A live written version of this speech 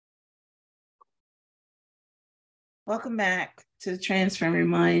Welcome back to Transform Your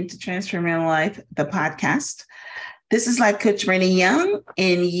Mind to Transform Your Life, the podcast. This is Life Coach Myrna Young,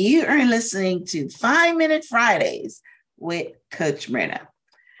 and you are listening to 5-Minute Fridays with Coach Myrna.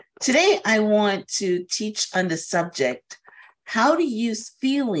 Today, I want to teach on the subject, how to use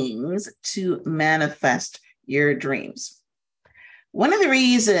feelings to manifest your dreams. One of the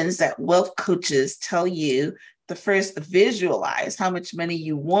reasons that wealth coaches tell you to first visualize how much money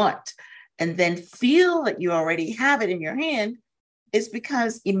you want and then feel that you already have it in your hand is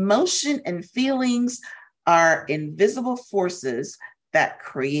because emotion and feelings are invisible forces that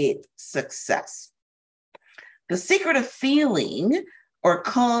create success. The secret of feeling, or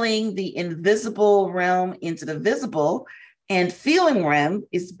calling the invisible realm into the visible and feeling realm,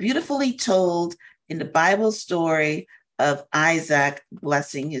 is beautifully told in the Bible story of Isaac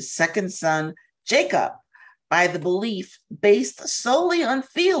blessing his second son, Jacob, by the belief based solely on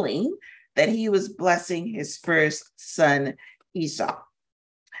feeling that he was blessing his first son, Esau.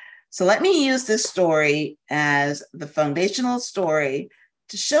 So let me use this story as the foundational story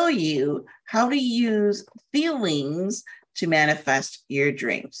to show you how to use feelings to manifest your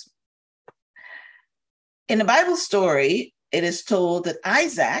dreams. In the Bible story, it is told that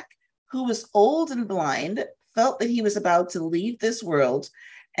Isaac, who was old and blind, felt that he was about to leave this world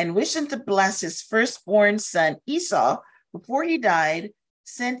and wishing to bless his firstborn son, Esau, before he died,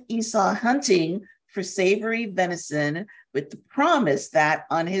 sent Esau hunting for savory venison with the promise that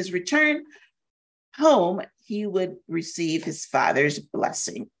on his return home, he would receive his father's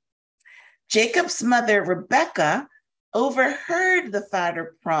blessing. Jacob's mother, Rebekah, overheard the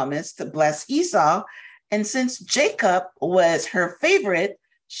father promise to bless Esau, and since Jacob was her favorite,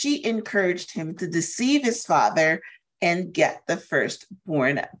 she encouraged him to deceive his father and get the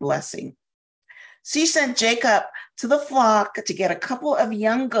firstborn blessing. She sent Jacob to the flock to get a couple of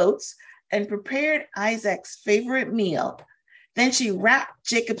young goats and prepared Isaac's favorite meal. Then she wrapped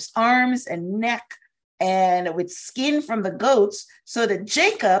Jacob's arms and neck and with skin from the goats so that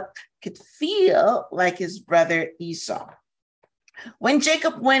Jacob could feel like his brother Esau. When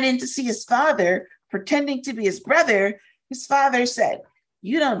Jacob went in to see his father, pretending to be his father said,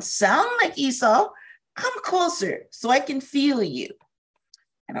 "You don't sound like Esau. Come closer so I can feel you."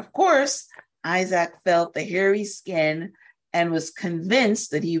 And of course, Isaac felt the hairy skin and was convinced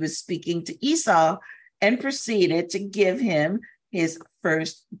that he was speaking to Esau and proceeded to give him his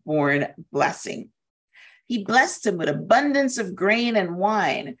firstborn blessing. He blessed him with abundance of grain and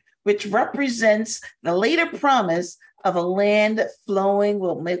wine, which represents the later promise of a land flowing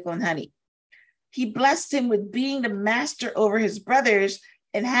with milk and honey. He blessed him with being the master over his brothers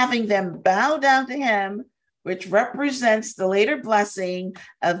and having them bow down to him, which represents the later blessing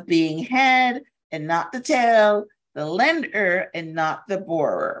of being head and not the tail, the lender and not the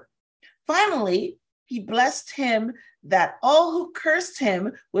borrower. Finally, he blessed him that all who cursed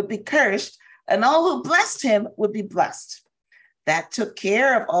him would be cursed, and all who blessed him would be blessed. That took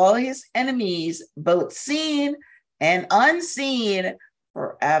care of all his enemies, both seen and unseen,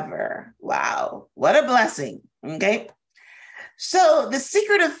 forever. Wow, what a blessing, okay? So the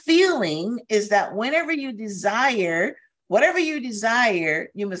secret of feeling is that whenever you desire, whatever you desire,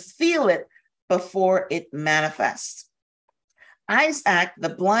 you must feel it before it manifests. Isaac, the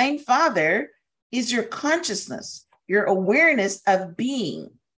blind father, is your consciousness, your awareness of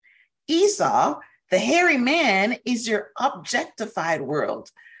being. Esau, the hairy man, is your objectified world,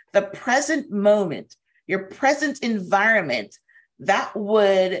 the present moment, your present environment that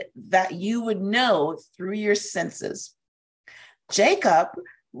you would know through your senses. Jacob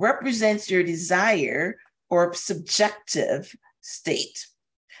represents your desire or subjective state.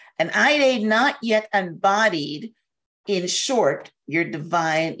 An idea not yet embodied, in short, your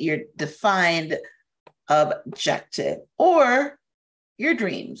defined objective, or your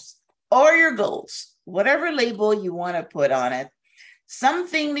dreams, or your goals, whatever label you want to put on it,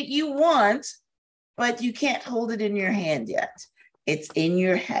 something that you want, but you can't hold it in your hand yet. It's in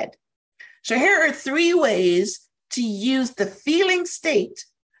your head. So here are 3 ways to use the feeling state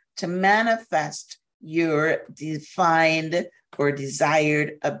to manifest your defined or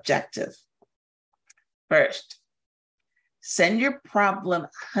desired objective. First, send your problem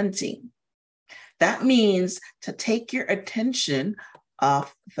hunting. That means to take your attention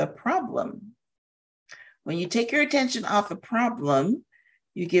off the problem. When you take your attention off the problem,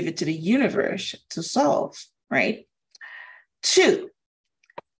 you give it to the universe to solve, right? 2,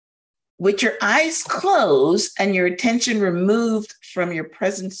 with your eyes closed and your attention removed from your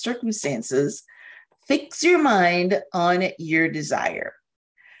present circumstances, fix your mind on your desire.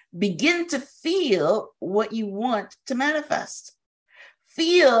 Begin to feel what you want to manifest.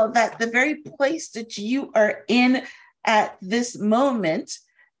 Feel that the very place that you are in at this moment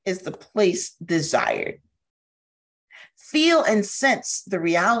is the place desired. Feel and sense the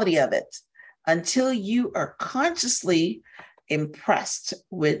reality of it until you are consciously impressed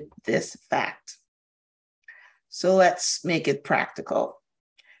with this fact. So let's make it practical.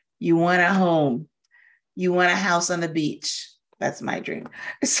 You want a home. You want a house on the beach. That's my dream.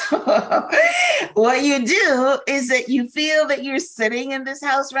 So what you do is that you feel that you're sitting in this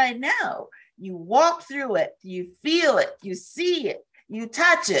house right now. You walk through it, you feel it, you see it, you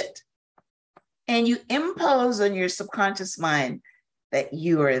touch it, and you impose on your subconscious mind that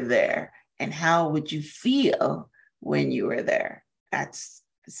you are there. And how would you feel when you were there? That's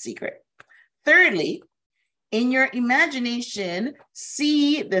the secret. Thirdly, in your imagination,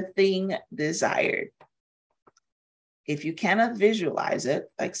 see the thing desired. If you cannot visualize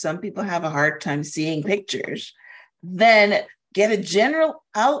it, like some people have a hard time seeing pictures, then get a general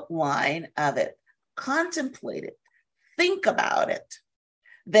outline of it, contemplate it, think about it,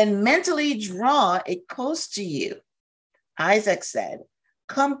 then mentally draw it close to you. Isaac said,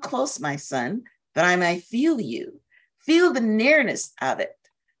 "Come close, my son, that I may feel you. Feel the nearness of it.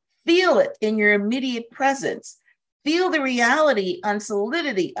 Feel it in your immediate presence. Feel the reality and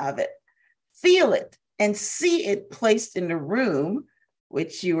solidity of it. Feel it and see it placed in the room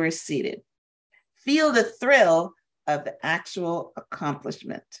which you are seated. Feel the thrill of the actual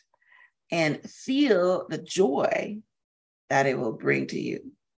accomplishment and feel the joy that it will bring to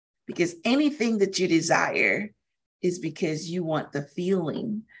you. Because anything that you desire is because you want the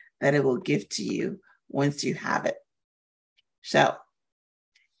feeling that it will give to you once you have it. So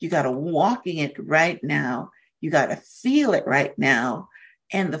you got to walk in it right now. You got to feel it right now.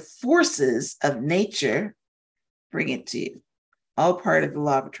 And the forces of nature bring it to you. All part of the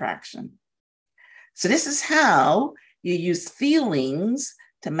law of attraction. So this is how you use feelings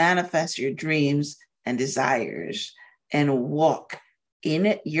to manifest your dreams and desires and walk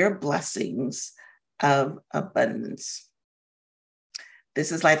in your blessings of abundance.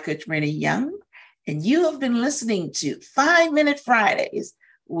 This is Life Coach Myrna Young, and you have been listening to 5-Minute Fridays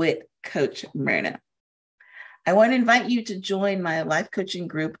with Coach Myrna. I want to invite you to join my life coaching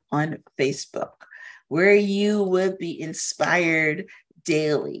group on Facebook, where you will be inspired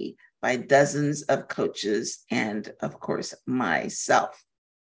daily by dozens of coaches and, of course, myself.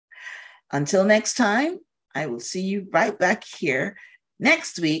 Until next time, I will see you right back here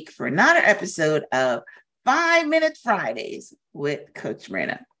next week for another episode of 5-Minute Fridays with Coach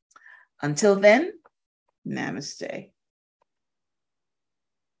Myrna. Until then, namaste.